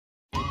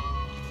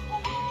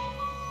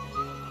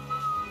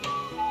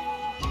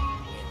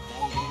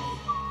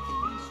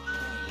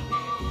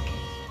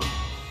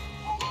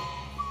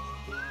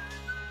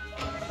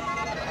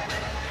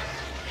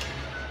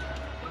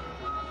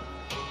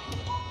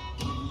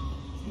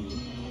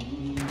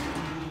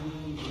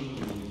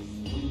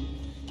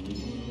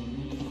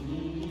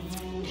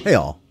Hey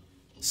all,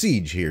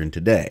 Siege here, and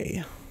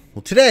today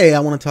I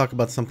want to talk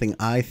about something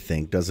I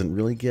think doesn't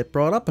really get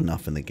brought up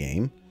enough in the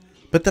game,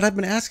 but that I've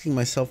been asking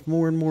myself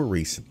more and more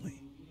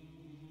recently.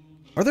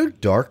 Are there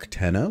dark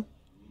Tenno?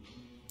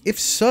 If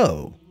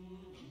so,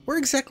 where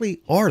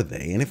exactly are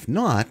they? And if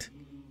not,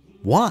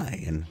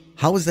 why? And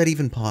how is that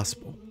even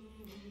possible?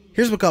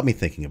 Here's what got me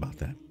thinking about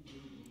that.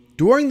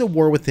 During the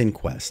War Within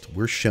quest,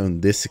 we're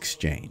shown this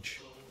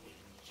exchange.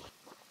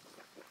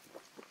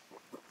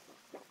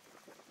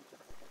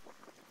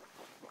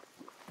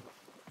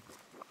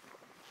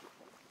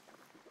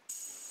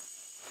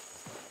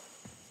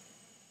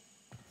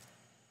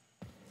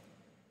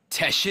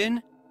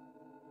 Teshin?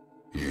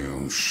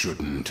 You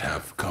shouldn't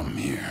have come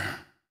here.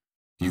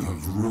 You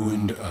have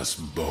ruined us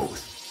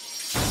both.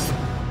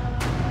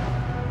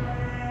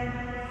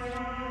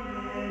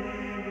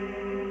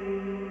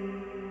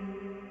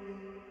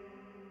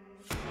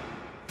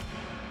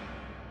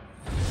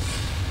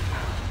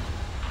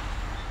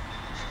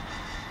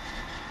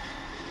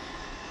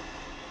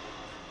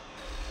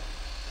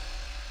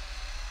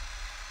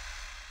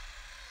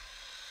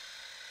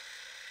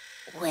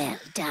 Well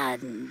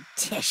done,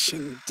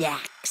 Teshin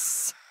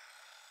Dax.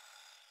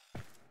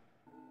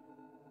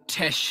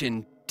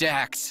 Teshin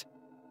Dax.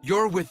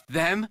 You're with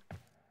them?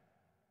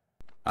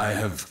 I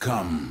have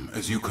come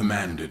as you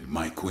commanded,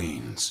 my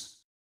queens.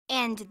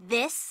 And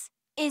this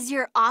is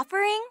your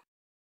offering?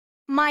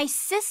 My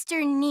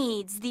sister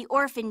needs the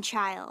orphan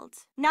child,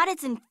 not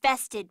its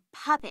infested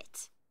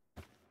puppet.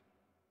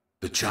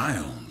 The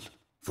child?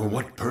 For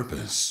what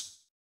purpose?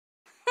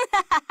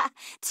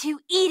 To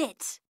eat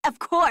it, of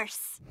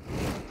course.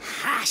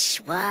 Hush,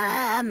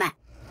 worm.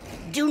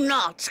 Do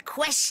not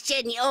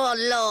question your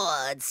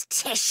lords,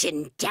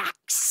 Teshin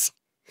Dax.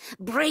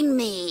 Bring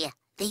me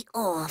the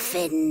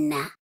orphan.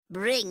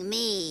 Bring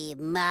me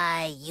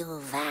my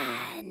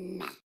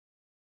Yuvan.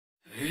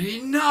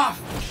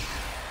 Enough!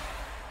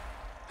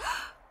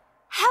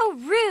 How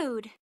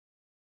rude!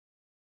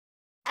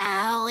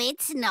 Oh,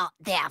 it's not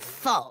their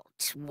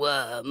fault,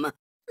 worm.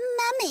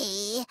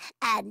 Mummy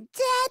and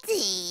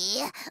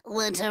Daddy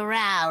weren't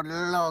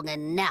around long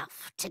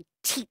enough to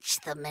teach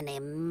them any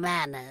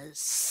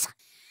manners.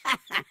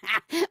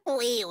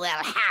 We will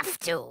have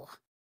to.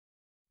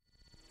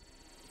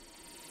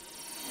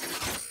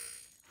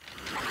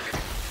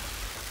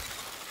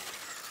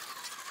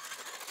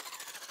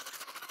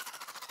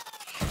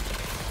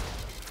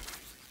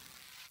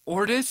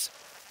 Ordis?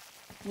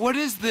 What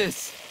is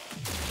this?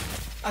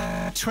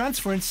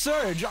 Transfer and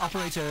surge,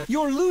 operator.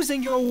 You're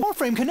losing your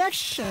Warframe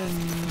connection.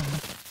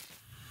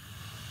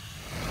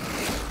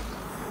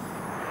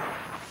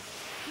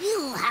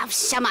 You have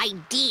some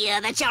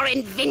idea that you're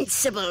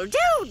invincible,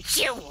 don't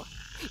you?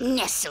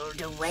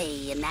 Nestled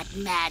away in that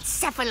mad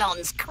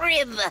Cephalon's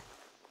crib.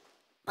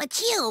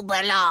 But you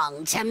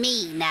belong to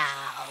me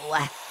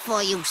now.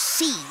 For you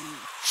see,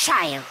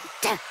 child,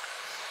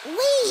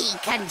 we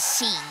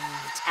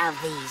conceived of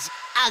these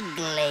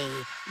ugly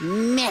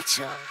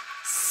metal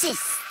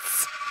cysts.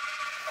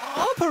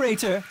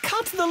 Operator,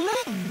 cut the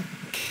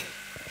link.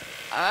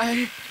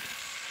 I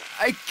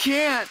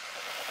can't.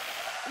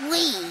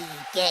 We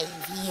gave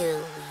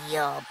you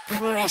your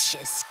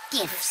precious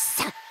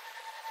gifts.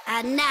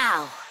 And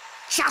now,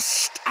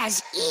 just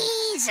as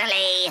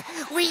easily,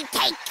 we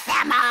take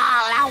them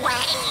all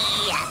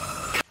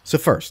away. So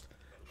first,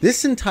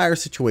 this entire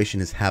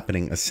situation is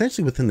happening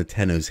essentially within the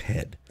Tenno's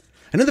head.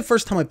 I know the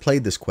first time I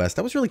played this quest,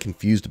 I was really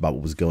confused about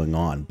what was going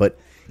on, but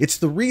it's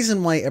the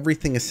reason why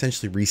everything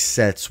essentially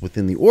resets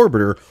within the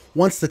Orbiter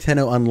once the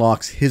Tenno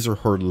unlocks his or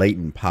her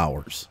latent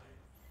powers.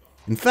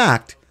 In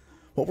fact,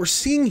 what we're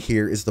seeing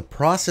here is the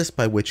process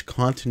by which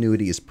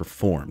continuity is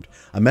performed,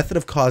 a method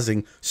of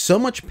causing so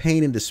much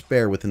pain and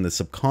despair within the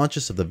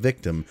subconscious of the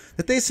victim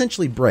that they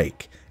essentially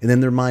break, and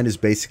then their mind is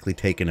basically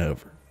taken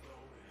over.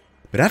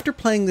 But after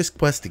playing this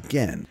quest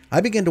again,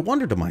 I began to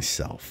wonder to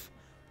myself,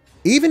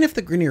 even if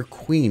the Grineer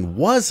Queen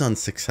was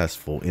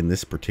unsuccessful in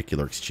this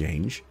particular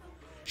exchange,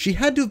 she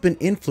had to have been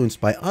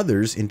influenced by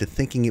others into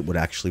thinking it would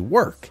actually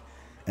work,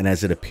 and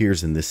as it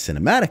appears in this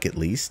cinematic at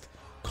least,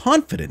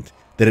 confident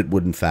that it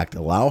would in fact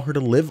allow her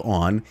to live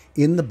on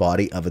in the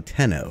body of a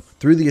Tenno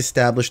through the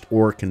established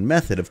Orokin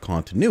method of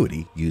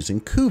continuity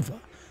using Kuva,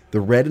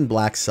 the red and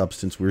black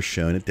substance we were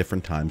shown at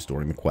different times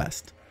during the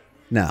quest.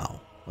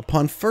 Now,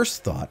 upon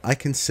first thought, I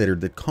considered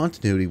that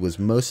continuity was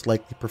most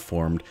likely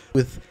performed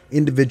with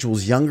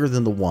individuals younger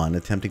than the one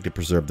attempting to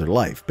preserve their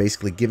life,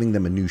 basically giving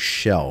them a new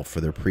shell for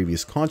their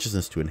previous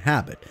consciousness to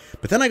inhabit.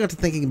 But then I got to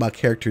thinking about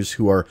characters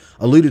who are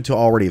alluded to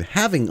already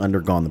having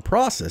undergone the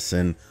process,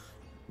 and,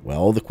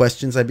 well, the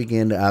questions I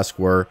began to ask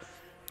were,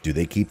 do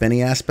they keep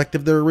any aspect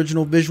of their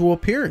original visual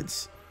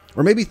appearance?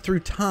 Or maybe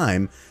through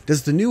time,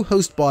 does the new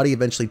host body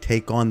eventually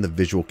take on the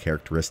visual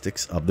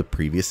characteristics of the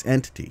previous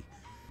entity?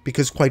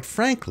 Because quite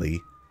frankly,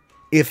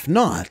 if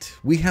not,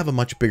 we have a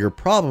much bigger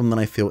problem than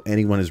I feel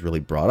anyone has really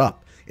brought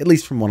up, at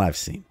least from what I've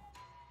seen.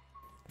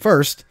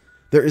 First,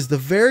 there is the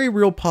very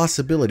real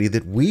possibility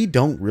that we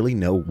don't really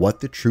know what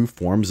the true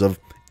forms of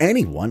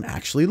anyone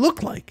actually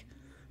look like.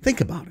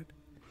 Think about it.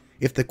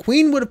 if the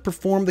Queen would have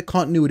performed the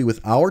continuity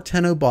with our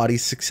Tenno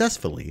bodies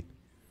successfully,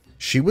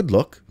 she would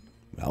look,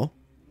 well,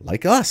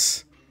 like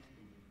us.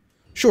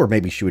 Sure,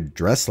 maybe she would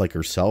dress like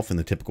herself in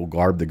the typical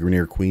garb the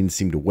Grineer Queens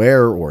seem to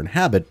wear or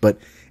inhabit, but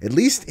at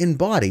least in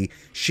body,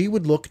 she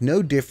would look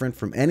no different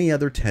from any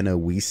other Tenno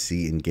we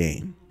see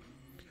in-game.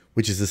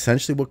 Which is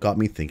essentially what got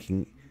me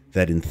thinking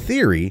that in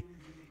theory,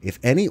 if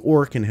any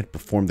Orokin had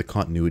performed the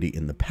continuity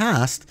in the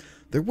past,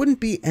 there wouldn't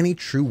be any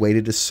true way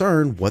to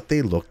discern what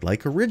they looked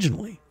like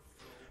originally.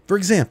 For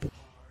example,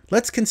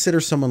 let's consider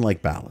someone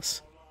like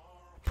Ballas.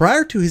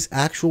 Prior to his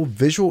actual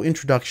visual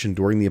introduction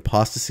during the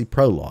Apostasy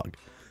prologue,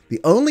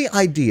 the only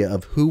idea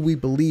of who we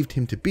believed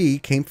him to be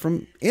came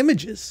from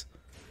images.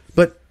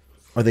 But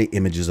are they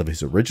images of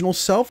his original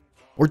self,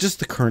 or just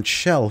the current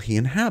shell he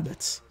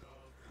inhabits?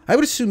 I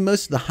would assume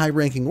most of the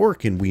high-ranking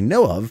Orokin we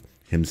know of,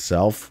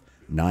 himself,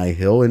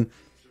 Nihil, and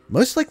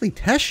most likely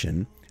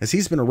Teshin, as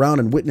he's been around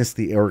and witnessed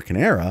the Orokin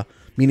era,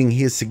 meaning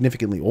he is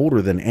significantly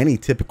older than any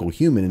typical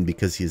human, and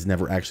because he has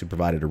never actually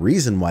provided a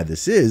reason why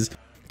this is,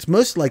 it's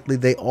most likely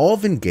they all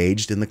have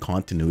engaged in the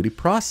continuity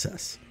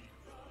process.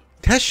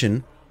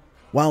 Teshin,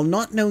 while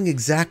not knowing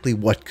exactly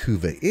what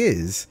Kuva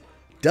is,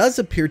 does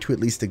appear to at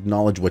least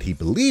acknowledge what he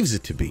believes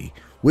it to be,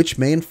 which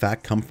may in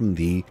fact come from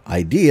the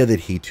idea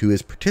that he too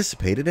has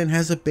participated and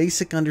has a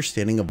basic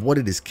understanding of what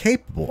it is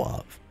capable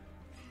of.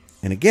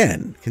 And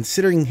again,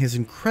 considering his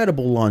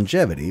incredible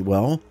longevity,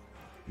 well,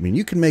 I mean,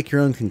 you can make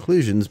your own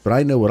conclusions, but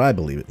I know what I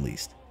believe at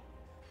least.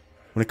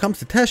 When it comes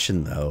to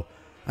Teshin, though,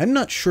 I'm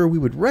not sure we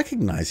would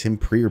recognize him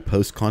pre or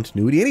post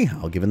continuity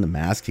anyhow, given the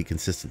mask he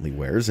consistently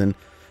wears, and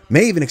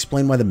may even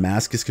explain why the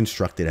mask is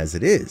constructed as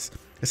it is,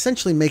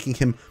 essentially making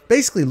him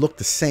basically look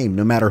the same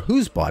no matter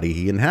whose body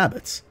he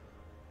inhabits.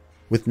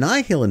 With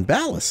Nihil and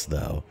Ballas,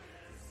 though,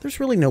 there's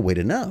really no way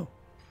to know.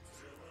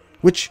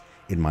 Which,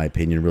 in my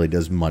opinion, really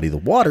does muddy the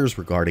waters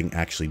regarding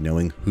actually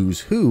knowing who's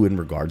who in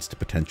regards to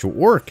potential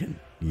Orokin.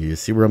 You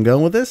see where I'm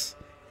going with this?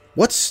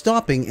 What's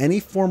stopping any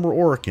former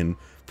Orokin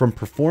from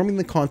performing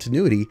the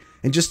continuity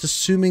and just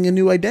assuming a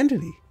new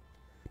identity?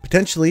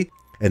 Potentially,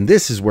 and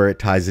this is where it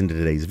ties into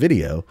today's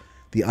video,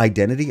 the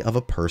identity of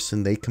a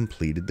person they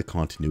completed the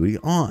continuity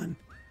on.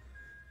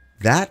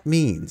 That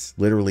means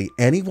literally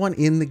anyone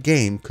in the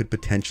game could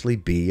potentially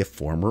be a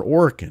former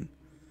Orokin.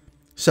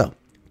 So,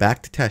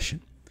 back to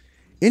Teshin.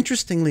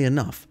 Interestingly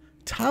enough,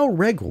 Tau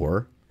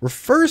Regor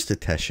refers to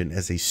Teshin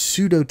as a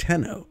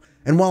pseudo-Tenno,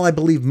 and while I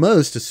believe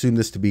most assume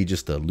this to be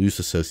just a loose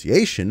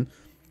association,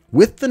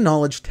 with the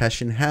knowledge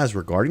Teshin has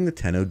regarding the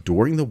Tenno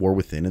during the War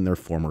Within and their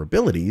former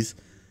abilities,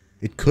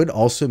 it could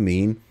also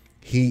mean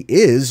he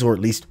is, or at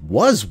least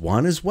was,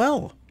 one as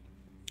well.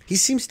 He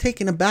seems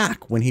taken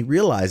aback when he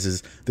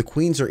realizes the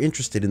Queens are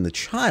interested in the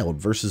child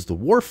versus the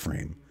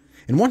Warframe,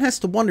 and one has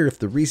to wonder if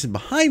the reason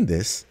behind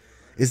this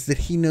is that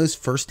he knows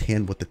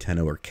firsthand what the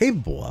Tenno are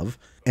capable of,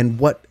 and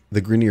what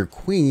the Grineer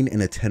Queen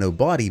in a Tenno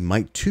body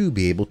might too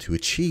be able to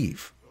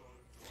achieve.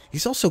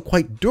 He's also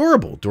quite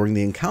durable during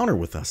the encounter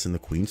with us in the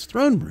Queen's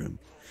throne room,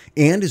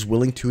 and is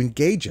willing to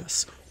engage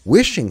us,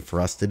 wishing for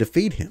us to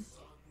defeat him.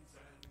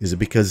 Is it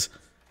because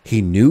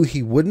he knew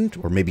he wouldn't,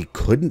 or maybe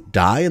couldn't,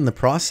 die in the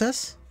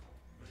process?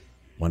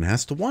 One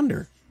has to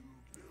wonder.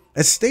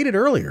 As stated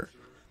earlier,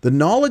 the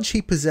knowledge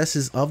he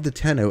possesses of the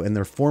Tenno and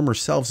their former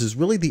selves is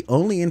really the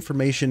only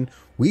information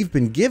we've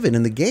been given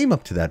in the game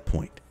up to that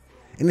point.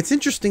 And it's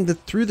interesting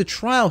that through the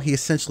trial he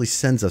essentially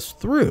sends us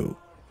through,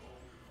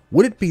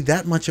 would it be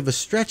that much of a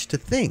stretch to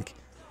think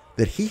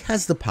that he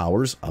has the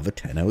powers of a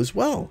Tenno as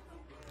well?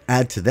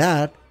 Add to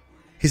that,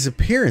 his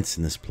appearance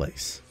in this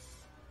place.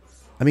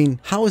 I mean,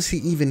 how is he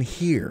even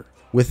here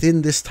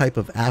within this type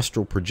of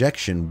astral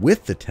projection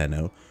with the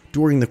Tenno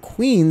during the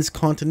Queen's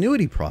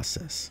continuity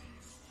process?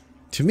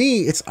 To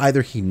me, it's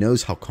either he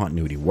knows how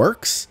continuity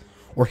works,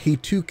 or he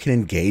too can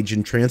engage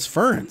in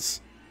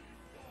transference.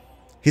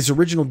 His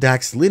original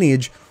Dax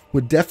lineage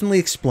would definitely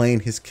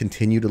explain his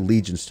continued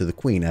allegiance to the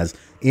Queen, as,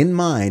 in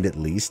mind at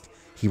least,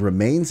 he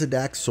remains a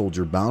Dax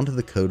soldier bound to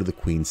the code of the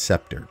Queen's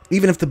scepter,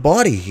 even if the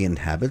body he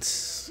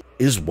inhabits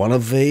is one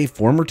of a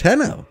former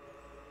Tenno.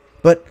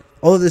 But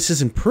although this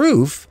isn't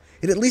proof,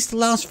 it at least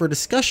allows for a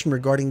discussion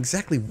regarding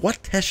exactly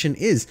what Teshin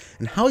is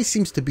and how he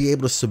seems to be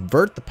able to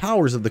subvert the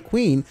powers of the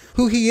Queen,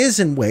 who he is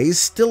in ways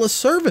still a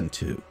servant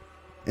to.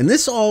 And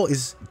this all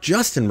is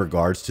just in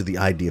regards to the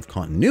idea of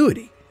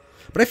continuity.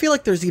 But I feel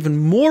like there's even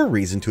more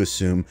reason to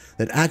assume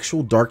that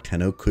actual Dark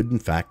Tenno could in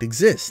fact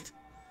exist.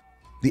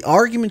 The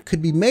argument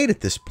could be made at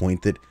this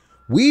point that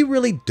we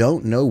really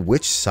don't know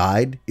which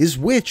side is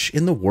which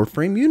in the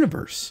Warframe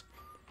universe.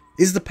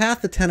 Is the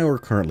path the Tenno are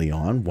currently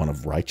on one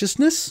of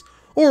righteousness,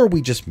 or are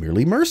we just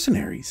merely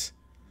mercenaries?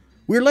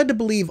 We're led to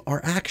believe our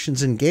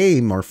actions in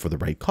game are for the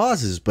right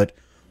causes, but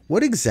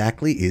what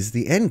exactly is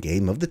the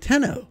endgame of the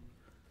Tenno?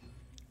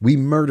 We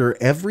murder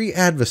every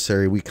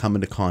adversary we come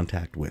into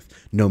contact with,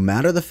 no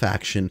matter the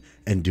faction,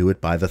 and do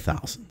it by the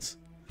thousands.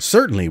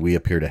 Certainly we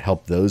appear to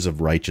help those of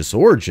righteous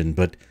origin,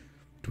 but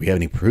do we have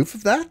any proof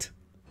of that?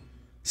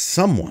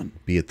 Someone,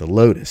 be it the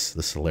Lotus,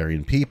 the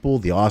Solarian people,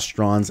 the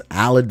Ostrons,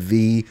 Alad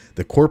V,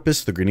 the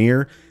Corpus, the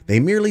Grineer, they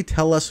merely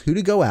tell us who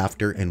to go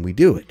after and we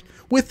do it,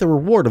 with the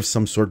reward of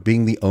some sort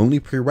being the only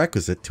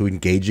prerequisite to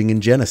engaging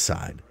in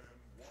genocide.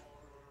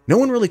 No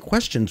one really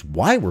questions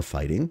why we're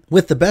fighting,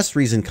 with the best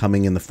reason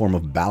coming in the form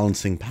of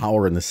balancing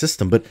power in the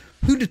system, but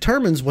who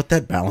determines what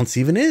that balance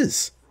even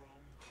is?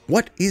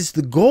 What is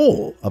the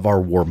goal of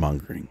our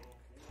warmongering?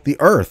 The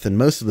Earth and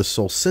most of the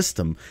Sol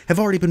system have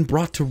already been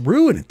brought to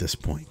ruin at this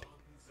point.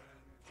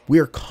 We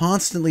are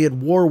constantly at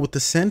war with the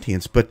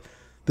Sentients, but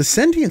the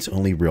Sentients'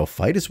 only real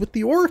fight is with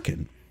the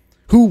Orokin,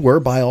 who were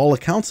by all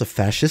accounts a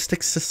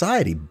fascistic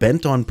society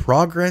bent on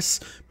progress,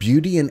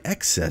 beauty, and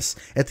excess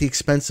at the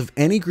expense of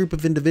any group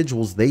of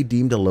individuals they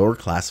deemed a lower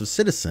class of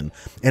citizen,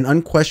 and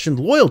unquestioned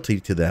loyalty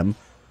to them,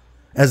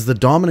 as the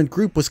dominant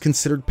group was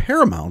considered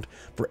paramount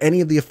for any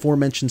of the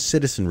aforementioned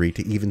citizenry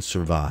to even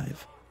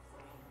survive.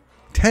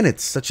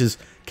 Tenets such as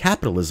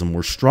capitalism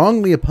were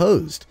strongly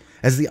opposed,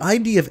 as the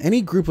idea of any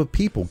group of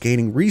people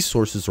gaining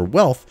resources or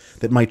wealth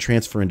that might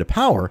transfer into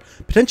power,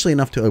 potentially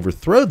enough to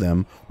overthrow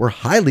them, were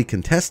highly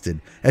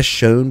contested, as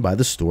shown by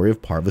the story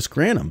of Parvus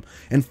Granum,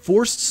 and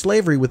forced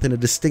slavery within a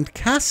distinct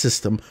caste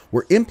system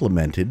were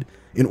implemented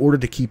in order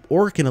to keep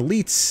Orokin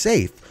elites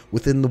safe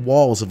within the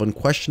walls of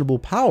unquestionable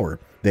power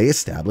they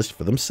established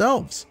for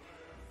themselves.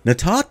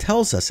 Nata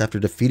tells us after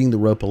defeating the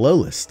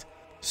Ropalolist,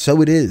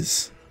 "So it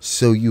is,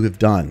 so you have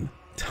done,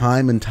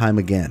 time and time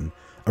again,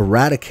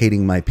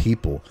 eradicating my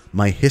people,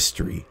 my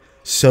history,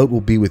 so it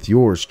will be with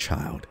yours,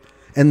 child,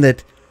 and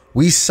that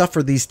we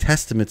suffer these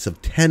testaments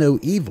of Tenno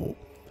evil,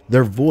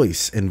 their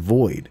voice and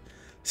void.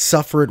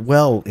 Suffer it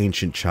well,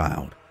 ancient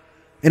child."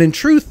 And in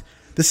truth,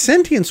 the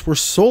Sentients were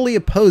solely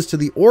opposed to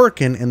the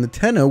Orokin, and the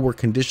Tenno were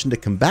conditioned to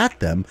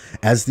combat them,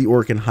 as the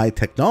Orokin high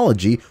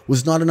technology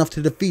was not enough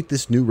to defeat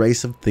this new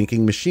race of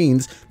thinking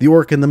machines the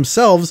Orokin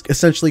themselves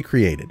essentially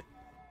created.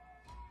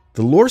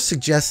 The lore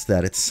suggests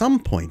that at some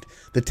point,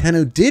 the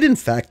Tenno did in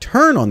fact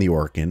turn on the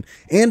Orokin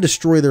and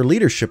destroy their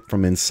leadership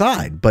from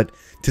inside, but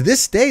to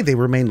this day they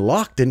remain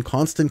locked in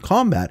constant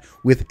combat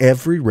with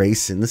every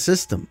race in the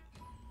system.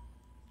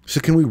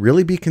 So can we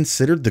really be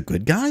considered the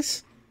good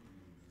guys?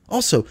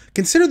 Also,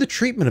 consider the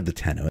treatment of the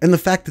Tenno and the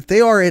fact that they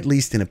are, at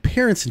least in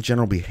appearance and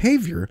general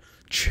behavior,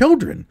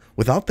 children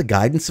without the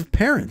guidance of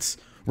parents,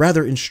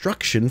 rather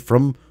instruction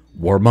from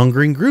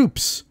warmongering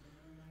groups.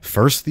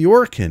 First the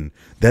Orokin,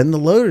 then the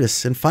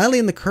Lotus, and finally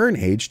in the current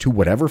age to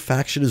whatever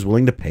faction is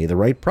willing to pay the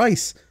right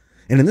price.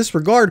 And in this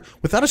regard,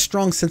 without a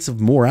strong sense of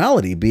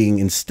morality being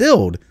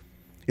instilled,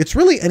 it's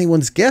really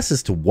anyone's guess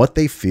as to what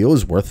they feel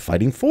is worth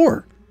fighting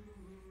for.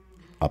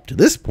 Up to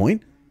this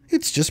point,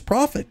 it's just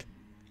profit.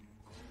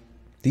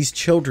 These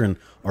children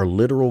are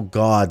literal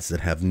gods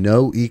that have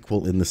no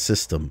equal in the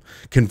system,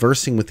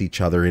 conversing with each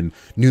other in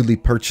newly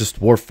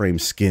purchased Warframe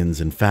skins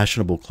and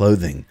fashionable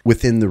clothing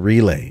within the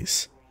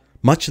relays,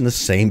 much in the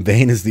same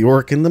vein as the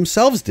Orokin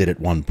themselves did at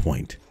one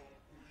point.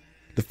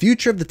 The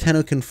future of the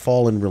Tenno can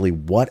fall in really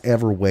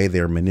whatever way they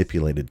are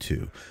manipulated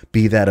to,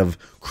 be that of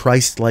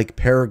Christ-like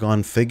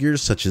paragon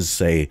figures such as,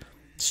 say,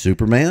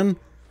 Superman,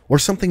 or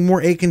something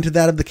more akin to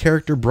that of the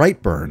character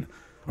Brightburn,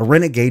 a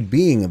renegade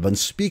being of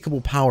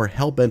unspeakable power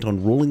hell-bent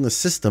on ruling the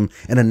system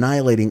and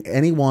annihilating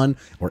anyone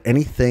or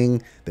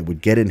anything that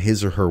would get in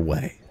his or her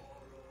way.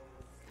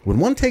 When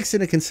one takes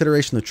into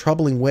consideration the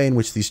troubling way in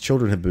which these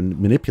children have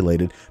been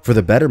manipulated for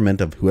the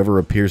betterment of whoever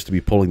appears to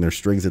be pulling their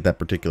strings at that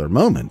particular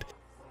moment,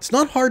 it's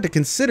not hard to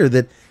consider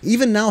that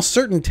even now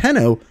certain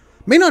Tenno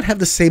may not have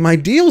the same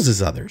ideals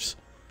as others.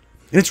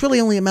 And it's really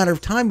only a matter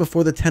of time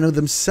before the Tenno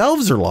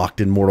themselves are locked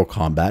in mortal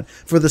combat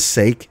for the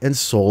sake and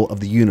soul of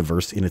the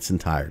universe in its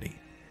entirety.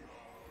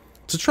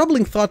 It's a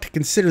troubling thought to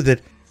consider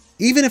that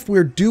even if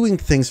we're doing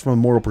things from a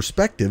moral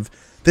perspective,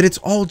 that it's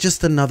all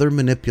just another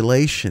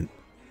manipulation.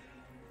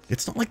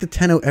 It's not like the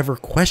Tenno ever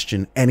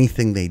question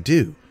anything they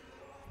do.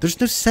 There's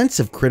no sense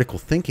of critical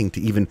thinking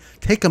to even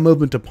take a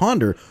moment to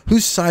ponder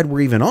whose side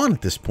we're even on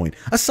at this point,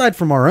 aside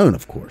from our own,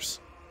 of course.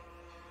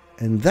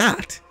 And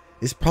that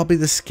is probably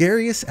the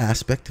scariest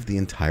aspect of the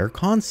entire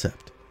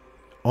concept.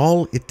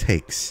 All it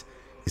takes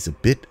is a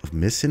bit of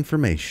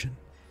misinformation,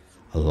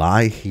 a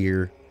lie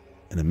here,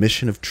 and a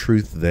mission of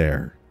truth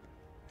there,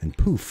 and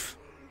poof,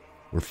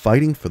 we're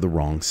fighting for the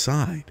wrong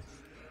side.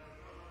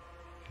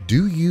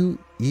 Do you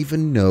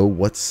even know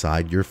what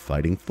side you're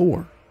fighting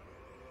for?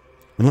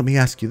 And let me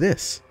ask you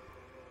this.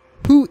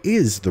 Who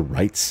is the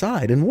right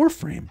side in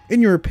Warframe,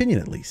 in your opinion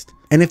at least?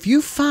 And if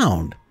you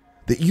found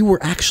that you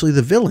were actually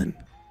the villain,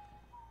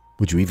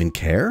 would you even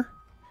care?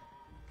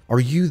 Are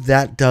you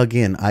that dug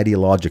in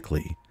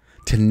ideologically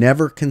to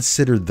never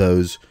consider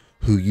those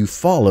who you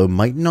follow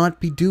might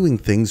not be doing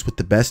things with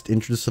the best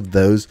interests of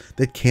those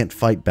that can't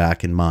fight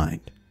back in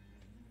mind?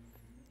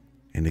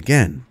 And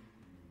again,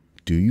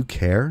 do you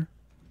care?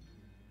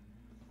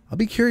 I'll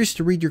be curious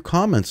to read your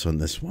comments on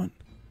this one.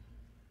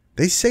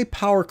 They say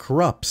power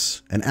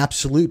corrupts, and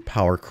absolute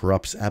power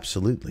corrupts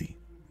absolutely.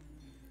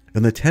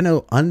 And the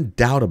Tenno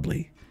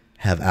undoubtedly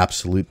have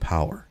absolute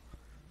power.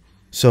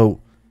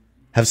 So,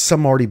 have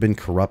some already been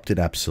corrupted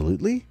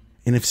absolutely?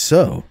 And if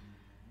so,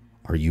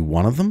 are you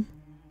one of them?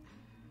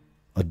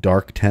 A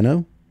dark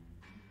Tenno?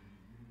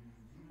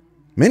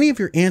 Many of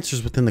your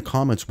answers within the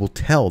comments will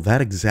tell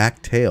that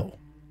exact tale.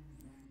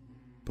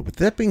 But with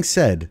that being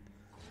said,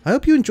 I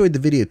hope you enjoyed the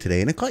video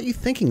today and it got you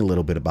thinking a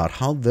little bit about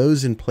how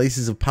those in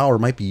places of power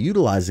might be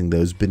utilizing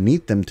those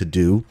beneath them to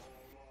do,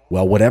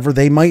 well, whatever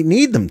they might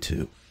need them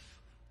to.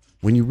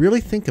 When you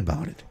really think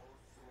about it,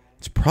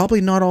 it's probably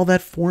not all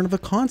that foreign of a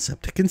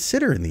concept to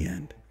consider in the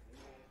end.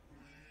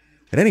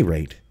 At any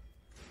rate,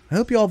 I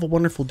hope you all have a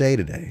wonderful day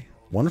today,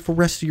 wonderful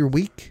rest of your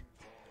week.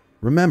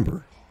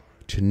 Remember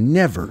to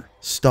never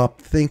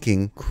stop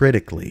thinking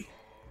critically.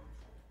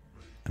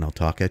 And I'll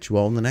talk at you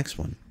all in the next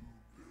one.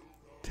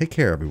 Take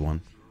care,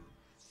 everyone.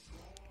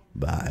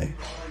 Bye.